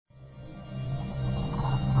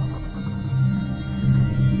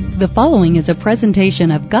The following is a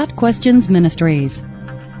presentation of Got Questions Ministries.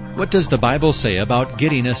 What does the Bible say about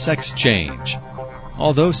getting a sex change?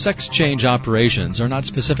 Although sex change operations are not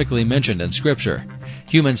specifically mentioned in Scripture,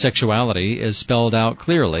 human sexuality is spelled out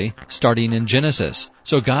clearly, starting in Genesis.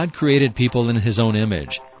 So God created people in His own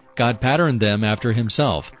image. God patterned them after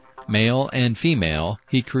Himself. Male and female,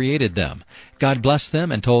 He created them. God blessed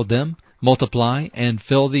them and told them, multiply and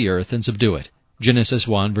fill the earth and subdue it. Genesis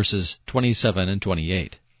 1 verses 27 and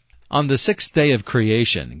 28. On the sixth day of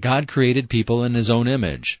creation, God created people in His own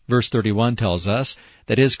image. Verse 31 tells us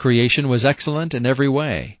that His creation was excellent in every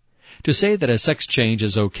way. To say that a sex change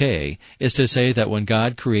is okay is to say that when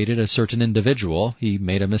God created a certain individual, He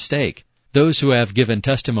made a mistake. Those who have given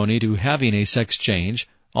testimony to having a sex change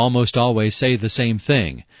almost always say the same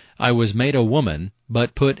thing. I was made a woman,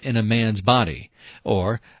 but put in a man's body.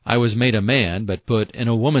 Or, I was made a man, but put in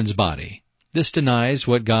a woman's body. This denies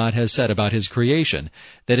what God has said about His creation,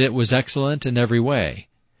 that it was excellent in every way.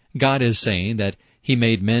 God is saying that He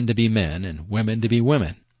made men to be men and women to be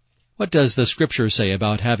women. What does the Scripture say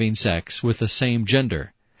about having sex with the same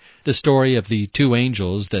gender? The story of the two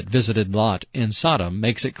angels that visited Lot in Sodom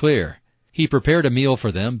makes it clear. He prepared a meal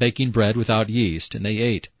for them, baking bread without yeast, and they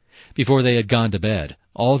ate. Before they had gone to bed,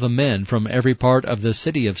 all the men from every part of the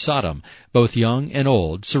city of Sodom, both young and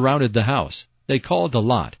old, surrounded the house. They called to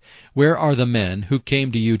Lot, "Where are the men who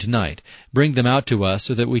came to you tonight? Bring them out to us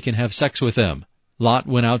so that we can have sex with them." Lot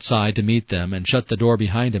went outside to meet them and shut the door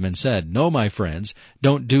behind him and said, "No, my friends,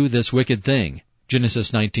 don't do this wicked thing."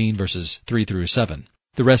 Genesis 19 verses 3 through 7.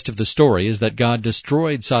 The rest of the story is that God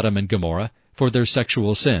destroyed Sodom and Gomorrah for their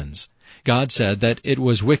sexual sins. God said that it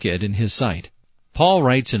was wicked in His sight. Paul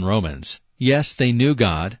writes in Romans, "Yes, they knew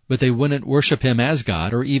God, but they wouldn't worship Him as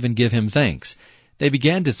God or even give Him thanks. They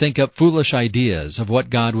began to think up foolish ideas of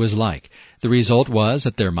what God was like. The result was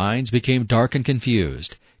that their minds became dark and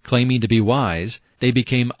confused. Claiming to be wise, they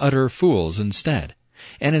became utter fools instead.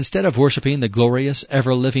 And instead of worshiping the glorious,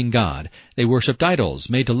 ever-living God, they worshipped idols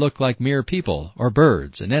made to look like mere people, or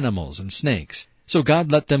birds and animals and snakes. So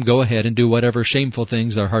God let them go ahead and do whatever shameful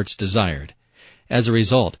things their hearts desired. As a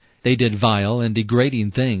result, they did vile and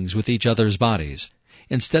degrading things with each other's bodies.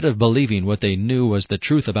 Instead of believing what they knew was the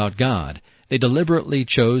truth about God, they deliberately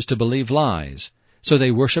chose to believe lies. So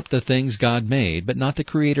they worshipped the things God made, but not the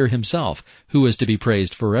Creator Himself, who is to be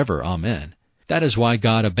praised forever. Amen. That is why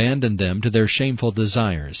God abandoned them to their shameful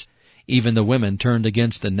desires. Even the women turned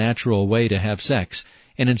against the natural way to have sex,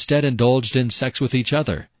 and instead indulged in sex with each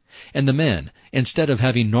other. And the men, instead of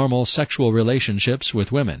having normal sexual relationships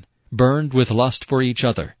with women, burned with lust for each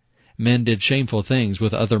other. Men did shameful things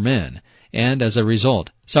with other men, and as a result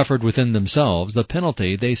suffered within themselves the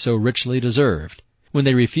penalty they so richly deserved. When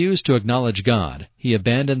they refused to acknowledge God, He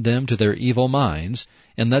abandoned them to their evil minds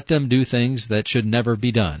and let them do things that should never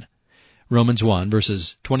be done. Romans 1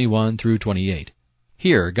 verses 21 through 28.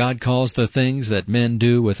 Here God calls the things that men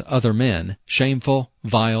do with other men shameful,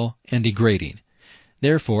 vile, and degrading.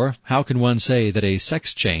 Therefore, how can one say that a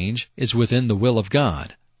sex change is within the will of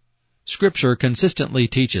God? Scripture consistently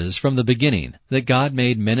teaches from the beginning that God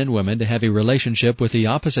made men and women to have a relationship with the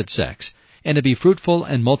opposite sex and to be fruitful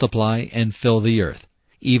and multiply and fill the earth.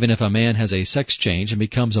 Even if a man has a sex change and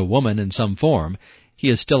becomes a woman in some form, he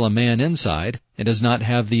is still a man inside and does not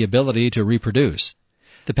have the ability to reproduce.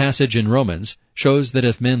 The passage in Romans shows that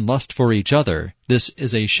if men lust for each other, this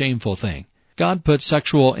is a shameful thing. God put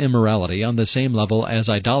sexual immorality on the same level as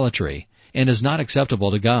idolatry and is not acceptable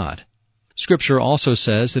to God. Scripture also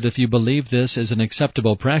says that if you believe this is an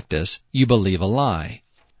acceptable practice, you believe a lie.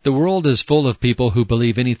 The world is full of people who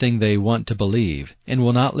believe anything they want to believe and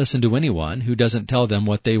will not listen to anyone who doesn't tell them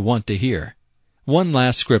what they want to hear. One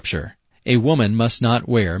last scripture. A woman must not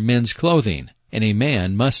wear men's clothing, and a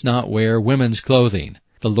man must not wear women's clothing.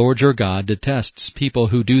 The Lord your God detests people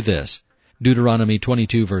who do this. Deuteronomy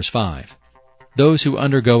 22 verse 5. Those who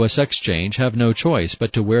undergo a sex change have no choice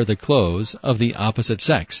but to wear the clothes of the opposite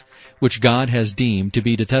sex, which God has deemed to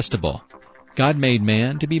be detestable. God made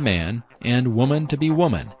man to be man and woman to be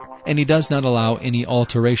woman, and He does not allow any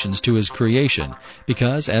alterations to His creation,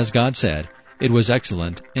 because, as God said, it was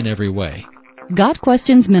excellent in every way. Got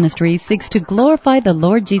Questions Ministries seeks to glorify the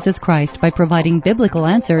Lord Jesus Christ by providing biblical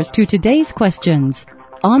answers to today's questions.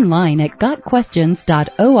 Online at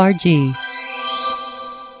GotQuestions.org.